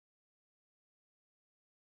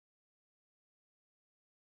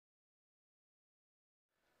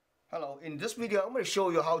Hello, in this video I'm going to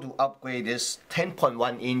show you how to upgrade this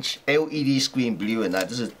 10.1-inch LED screen. Believe it or not,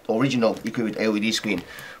 this is original equipped LED screen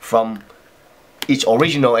from its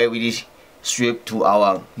original LED strip to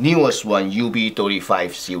our newest one,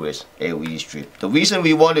 UB35 series LED strip. The reason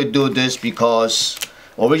we want to do this because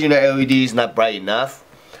original LED is not bright enough.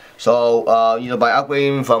 So by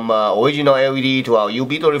upgrading from original LED to our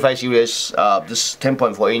UB35 series, this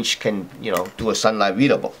 10.4-inch can do a sunlight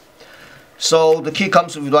readable. So the kit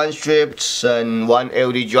comes with one strip and one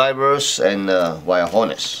LED drivers and wire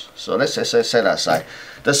harness. So let's set aside.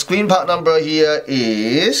 The screen part number here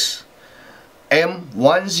is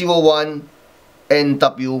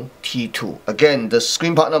M101NWT2. Again, the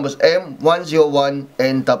screen part number is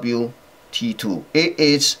M101NWT2. It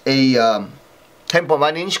is a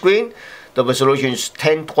 10.1-inch screen. The resolution is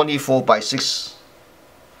 1024 by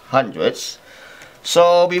 600.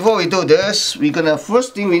 So before we do this,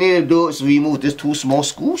 first thing we need to do is remove these two small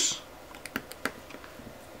screws.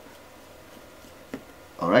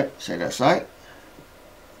 Alright, set that aside.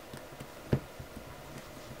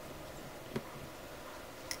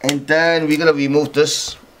 And then we're gonna remove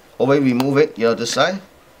this, remove it, this side.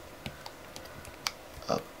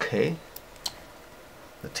 Okay.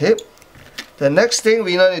 The tip. The next thing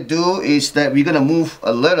we're gonna do is that we're gonna move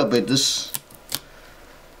a little bit this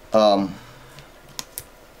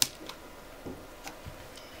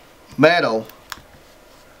metal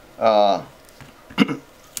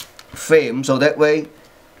frame, so that way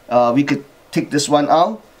we could take this one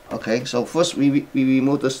out. Okay, so first we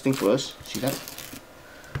remove this thing first. See that?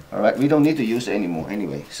 Alright, we don't need to use it anymore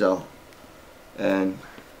anyway. So, and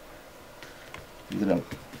we're gonna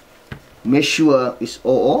make sure it's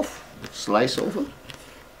all off, slice over.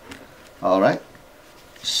 Alright,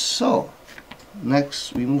 so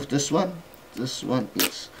next we move this one. This one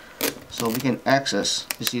is so we can access.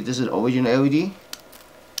 You see, this is original LED.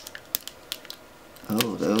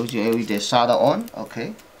 Oh, the original LED is soldered on.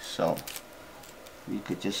 Okay, so we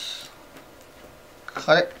could just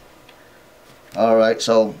cut it. Alright,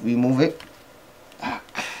 so we move it.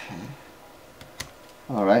 Okay.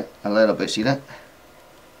 Alright, a little bit, see that?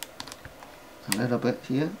 A little bit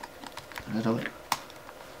here, a little bit.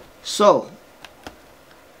 So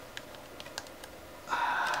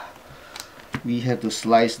we have to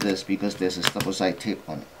slice this because there's a double side tape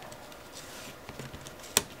on it.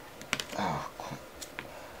 Oh,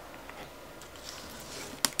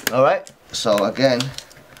 alright, so again,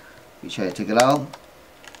 we try to take it out.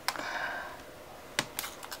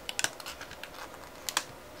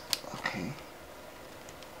 Okay.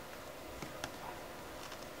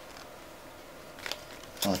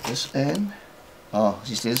 This end. Oh,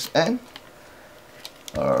 is this end?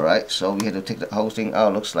 Alright, so we have to take the whole thing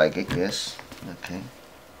out. Looks like it, yes. Okay,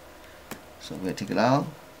 so we're gonna take it out.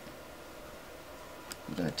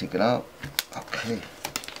 We're gonna take it out. Okay,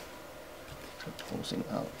 take the whole thing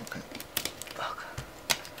out. Okay.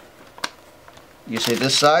 You see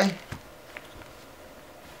this side,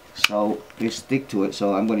 so we stick to it.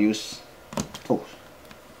 So I'm gonna use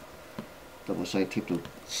double side tape to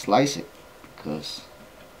slice it because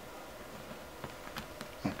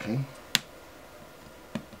okay.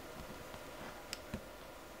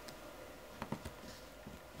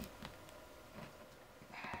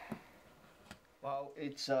 Well,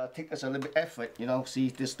 it's take us a little bit effort, see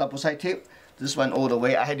this double side tape, this one all the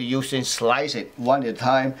way, I had to use and slice it one at a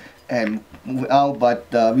time and move it out, but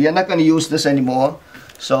we are not going to use this anymore,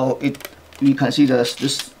 so we can see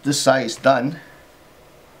this side is done.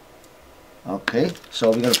 Okay, so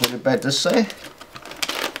we're going to put it back this side.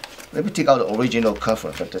 Let me take out the original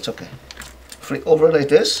cover, but that's okay. Flip over like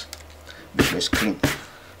this, make it clean.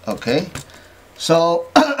 Okay, so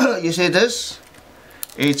you see this?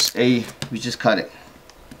 It's we just cut it.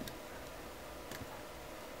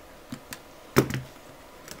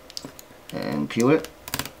 And peel it.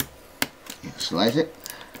 Slice it.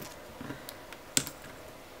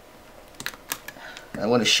 I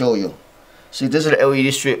want to show you. See, this is the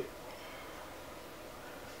LED strip.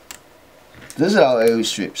 This is our LED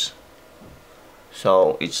strips.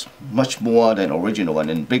 So it's much more than original one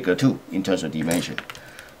and bigger too in terms of dimension.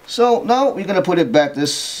 So now we're gonna put it back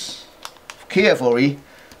this carefully.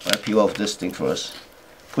 I peel off this thing first.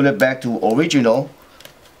 Put it back to original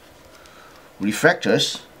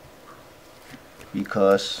reflectors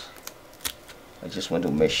because I just want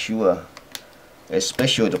to make sure,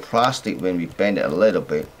 especially the plastic when we bend it a little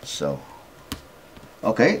bit. So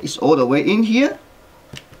okay, it's all the way in here.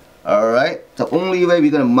 Alright, the only way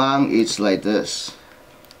we're gonna mount is like this.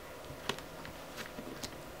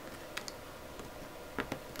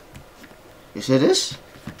 You see this?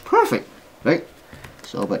 Perfect, right?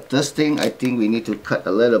 So, but this thing, I think we need to cut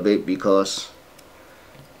a little bit because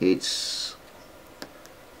it's,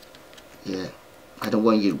 yeah, I don't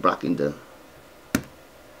want you to block in the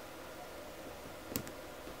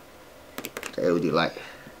LED light.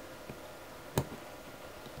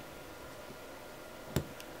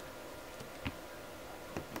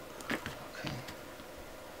 Okay.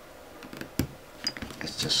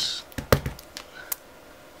 Let's just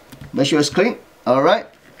make sure it's clean. Alright,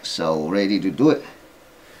 so ready to do it.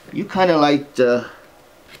 You kind of like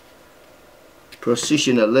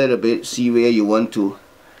position a little bit, see where you want to,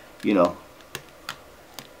 you know.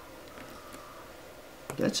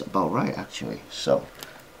 That's about right actually. So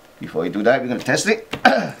before we do that, we're going to test it.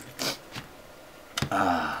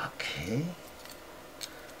 Okay.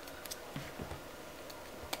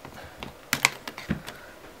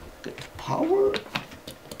 Get the power.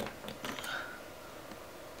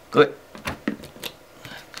 Good.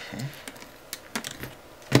 Okay.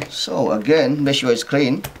 So again, make sure it's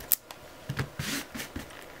clean.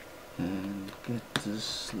 And get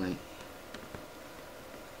this like,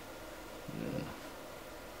 yeah.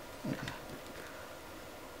 Okay.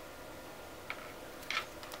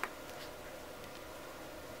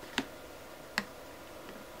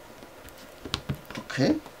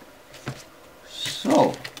 Okay.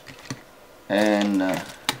 So, and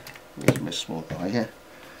where's my small guy here?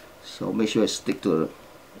 So make sure I stick to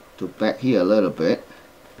back here a little bit.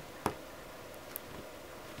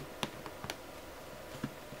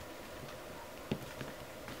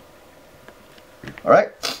 All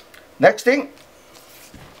right. Next thing,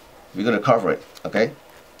 we're gonna cover it. Okay.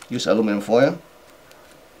 Use aluminum foil.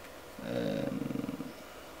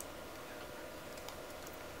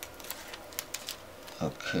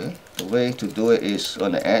 Okay. The way to do it is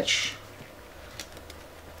on the edge.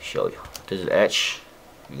 Show you. This is the edge.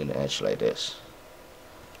 We're gonna edge like this.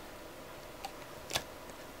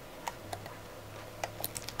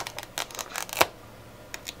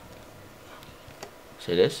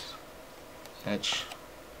 See this? Edge.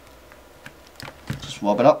 Just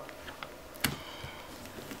warm it up.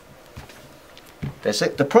 That's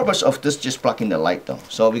it. The purpose of this just blocking the light though.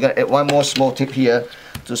 So we're gonna add one more small tip here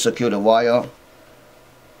to secure the wire.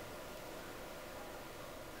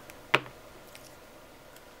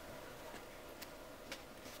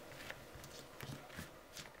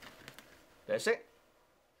 That's it.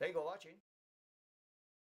 Thank you for watching.